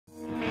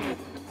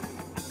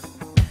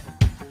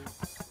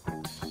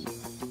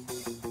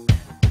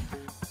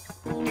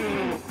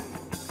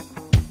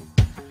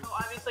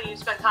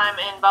time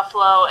in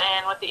Buffalo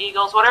and with the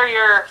Eagles.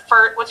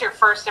 What's your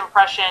first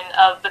impression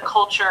of the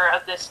culture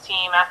of this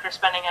team after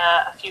spending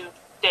a few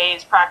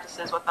days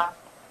practices with them?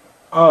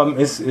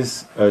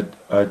 It's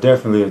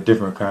definitely a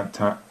different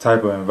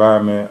type of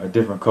environment, a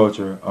different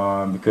culture.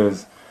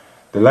 Because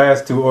the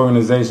last two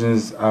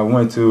organizations I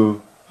went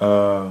to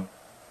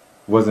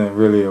wasn't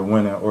really a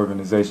winning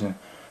organization.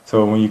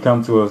 So when you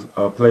come to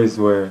a place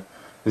where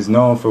it's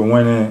known for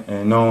winning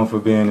and known for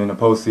being in the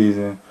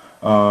postseason,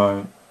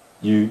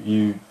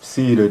 you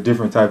see the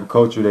different type of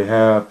culture they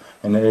have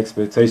and the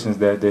expectations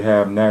that they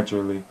have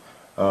naturally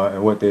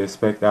and what they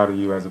expect out of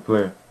you as a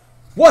player.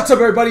 What's up,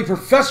 everybody?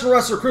 Professional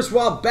wrestler Chris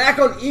Wild back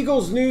on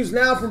Eagles News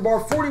Now from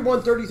Bar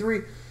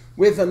 4133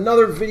 with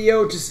another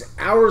video just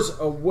hours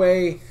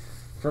away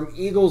from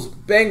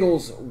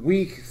Eagles-Bengals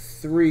Week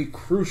 3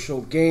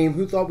 crucial game.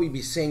 Who thought we'd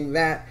be saying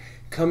that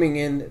coming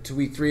into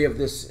Week 3 of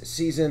this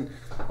season?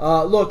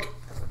 Look,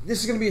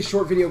 this is going to be a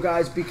short video,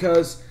 guys,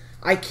 because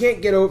I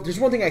can't get over. There's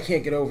one thing I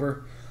can't get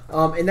over,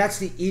 and that's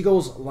the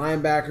Eagles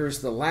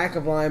linebackers, the lack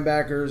of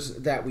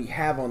linebackers that we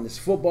have on this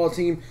football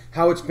team,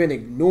 how it's been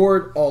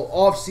ignored all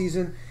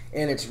offseason,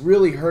 and it's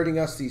really hurting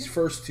us these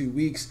first 2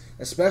 weeks,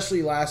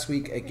 especially last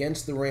week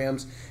against the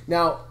Rams.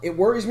 Now, it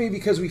worries me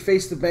because we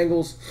faced the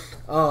Bengals,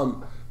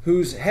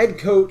 whose head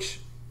coach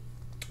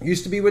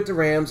used to be with the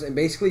Rams and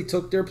basically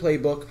took their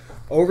playbook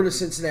over to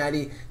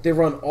Cincinnati. They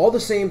run all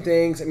the same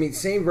things,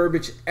 same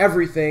verbiage,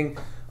 everything,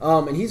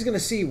 and he's going to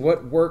see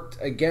what worked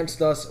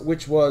against us,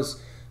 which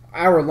was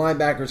our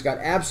linebackers got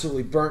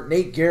absolutely burnt,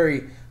 Nate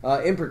Gary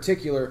in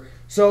particular.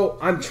 So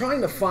I'm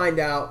trying to find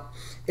out,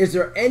 is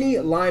there any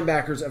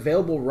linebackers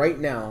available right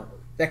now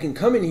that can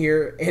come in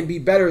here and be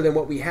better than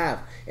what we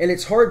have? And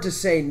it's hard to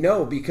say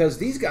no because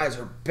these guys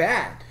are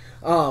bad.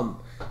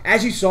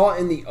 As you saw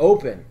in the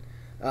open,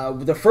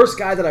 the first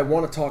guy that I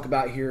want to talk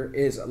about here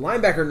is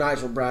linebacker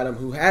Nigel Bradham,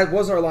 who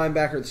was our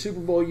linebacker the Super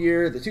Bowl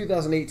year, the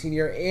 2018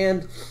 year,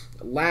 and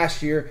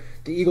last year.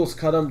 The Eagles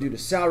cut him due to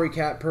salary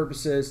cap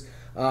purposes.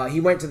 He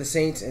went to the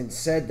Saints and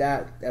said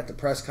that at the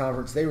press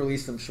conference. They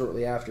released him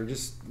shortly after.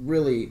 Just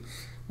really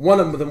one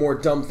of the more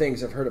dumb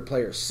things I've heard a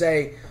player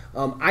say.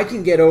 I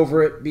can get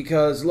over it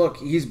because, look,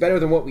 he's better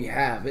than what we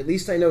have. At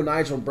least I know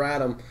Nigel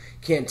Bradham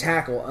can't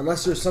tackle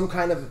unless there's some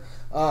kind of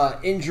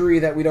injury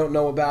that we don't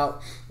know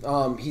about.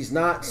 He's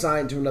not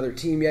signed to another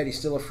team yet. He's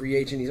still a free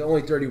agent. He's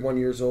only 31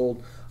 years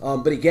old.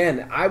 But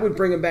again, I would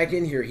bring him back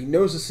in here. He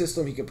knows the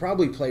system. He could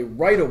probably play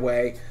right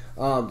away.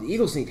 The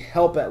Eagles need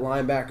help at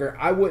linebacker.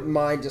 I wouldn't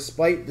mind,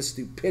 despite the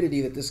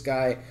stupidity that this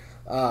guy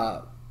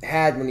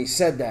had when he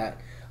said that.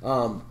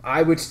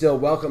 I would still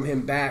welcome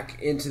him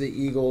back into the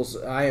Eagles.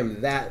 I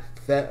am that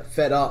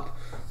fed up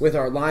with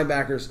our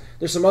linebackers.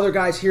 There's some other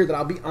guys here that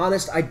I'll be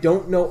honest, I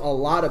don't know a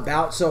lot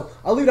about. So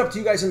I'll leave it up to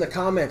you guys in the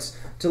comments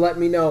to let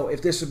me know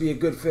if this would be a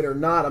good fit or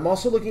not. I'm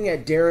also looking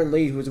at Darren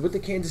Lee, who was with the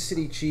Kansas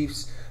City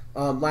Chiefs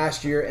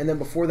last year, and then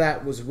before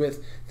that was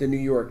with the New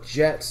York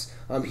Jets.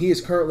 He is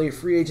currently a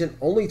free agent,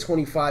 only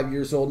 25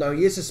 years old. Now,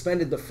 he is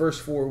suspended the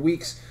first 4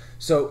 weeks,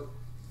 so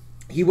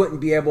he wouldn't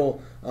be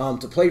able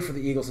to play for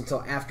the Eagles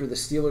until after the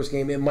Steelers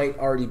game. It might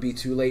already be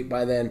too late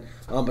by then,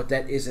 but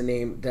that is a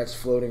name that's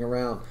floating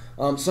around.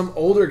 Some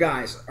older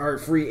guys, our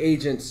free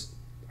agents,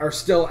 are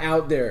still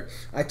out there.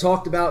 I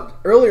talked about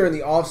earlier in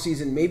the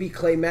offseason, maybe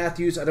Clay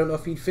Matthews. I don't know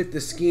if he'd fit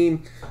the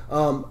scheme.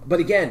 But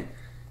again,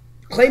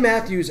 Clay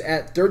Matthews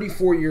at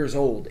 34 years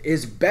old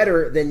is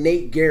better than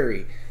Nate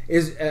Gary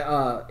is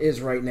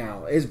right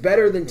now, is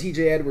better than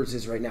TJ Edwards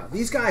is right now.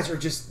 These guys are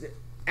just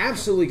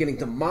absolutely getting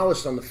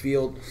demolished on the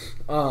field.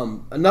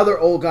 Another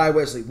old guy,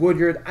 Wesley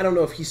Woodyard, I don't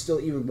know if he's still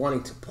even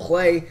wanting to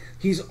play.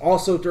 He's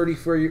also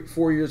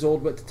 34 years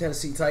old with the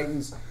Tennessee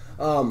Titans.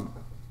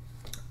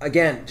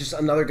 Again, just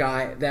another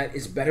guy that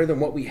is better than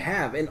what we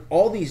have. And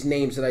all these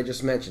names that I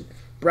just mentioned,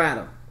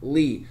 Bradham,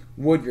 Lee,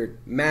 Woodyard,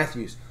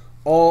 Matthews,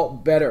 all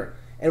better.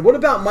 And what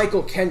about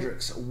Michael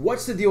Kendricks?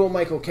 What's the deal with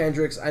Michael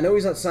Kendricks? I know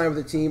he's not signed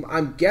with the team.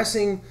 I'm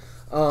guessing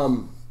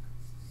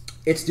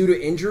it's due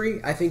to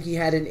injury. I think he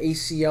had an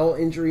ACL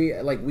injury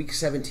at like week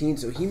 17,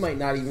 so he might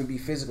not even be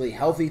physically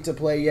healthy to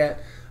play yet.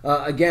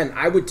 Again,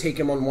 I would take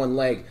him on one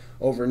leg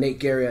over Nate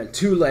Gary on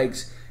 2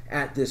 legs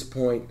at this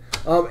point.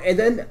 And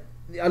then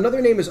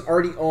another name is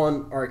already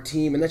on our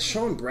team, and that's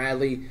Sean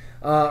Bradley.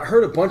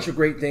 Heard a bunch of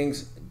great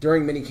things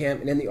during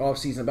minicamp and in the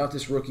offseason about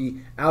this rookie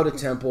out of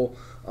Temple.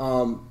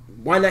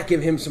 Why not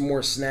give him some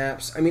more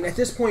snaps? At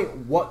this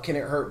point, what can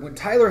it hurt? When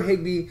Tyler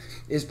Higbee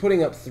is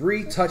putting up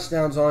 3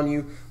 touchdowns on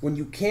you, when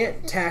you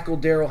can't tackle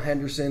Darrell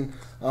Henderson,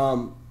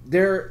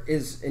 there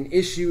is an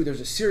issue.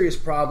 There's a serious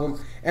problem.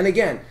 And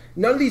again,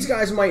 none of these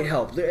guys might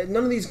help.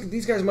 None of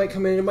these guys might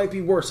come in. It might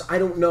be worse. I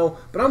don't know.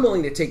 But I'm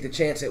willing to take the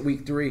chance at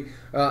Week 3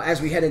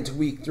 as we head into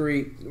Week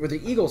 3 where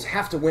the Eagles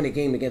have to win a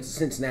game against the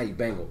Cincinnati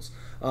Bengals.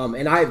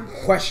 And I'm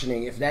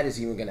questioning if that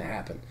is even going to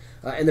happen.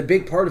 And the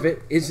big part of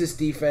it is this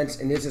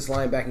defense and is this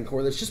linebacking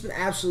core that's just been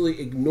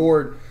absolutely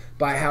ignored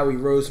by Howie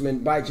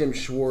Roseman, by Jim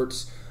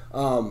Schwartz,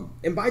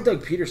 and by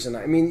Doug Peterson.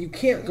 You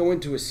can't go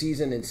into a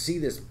season and see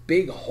this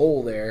big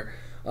hole there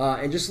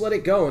and just let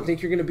it go and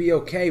think you're going to be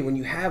okay when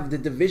you have the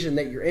division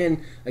that you're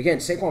in. Again,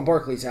 Saquon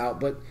Barkley's out,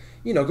 but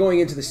going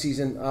into the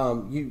season,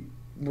 you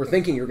were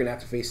thinking you're going to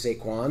have to face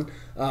Saquon,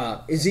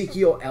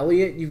 Ezekiel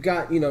Elliott. You've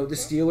got the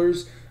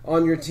Steelers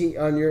on your team,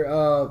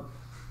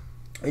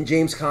 and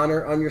James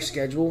Conner on your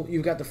schedule.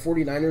 You've got the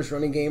 49ers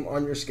running game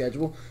on your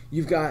schedule.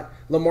 You've got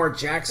Lamar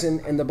Jackson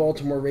and the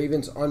Baltimore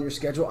Ravens on your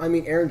schedule. I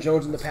mean, Aaron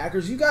Jones and the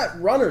Packers. You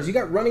got runners. You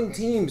got running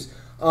teams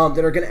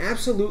that are going to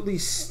absolutely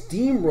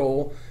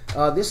steamroll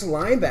this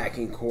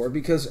linebacking core,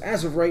 because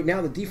as of right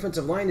now, the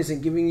defensive line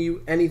isn't giving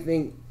you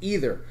anything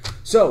either.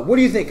 So what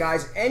do you think,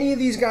 guys? Any of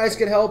these guys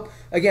could help?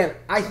 Again,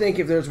 I think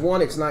if there's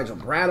one, it's Nigel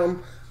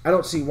Bradham. I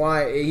don't see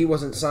why he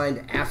wasn't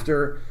signed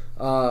after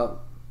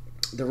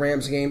the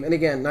Rams game. And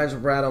again, Nigel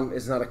Bradham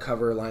is not a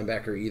cover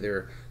linebacker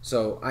either,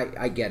 so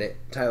I get it.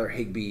 Tyler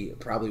Higbee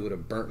probably would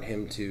have burnt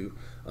him too,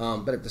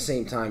 but at the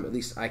same time, at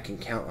least I can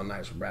count on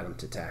Nigel Bradham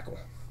to tackle.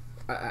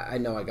 I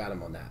know I got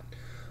him on that.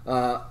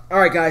 All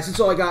right, guys, that's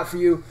all I got for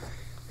you.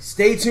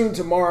 Stay tuned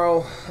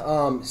tomorrow.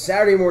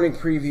 Saturday morning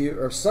preview,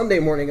 or Sunday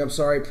morning,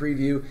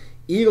 preview.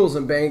 Eagles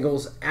and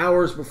Bengals,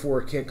 hours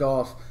before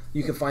kickoff.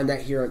 You can find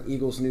that here on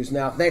Eagles News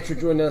Now. Thanks for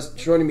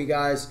joining me,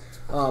 guys.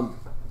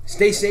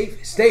 Stay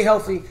safe, stay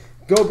healthy.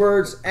 Go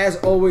Birds. As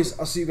always,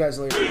 I'll see you guys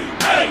later.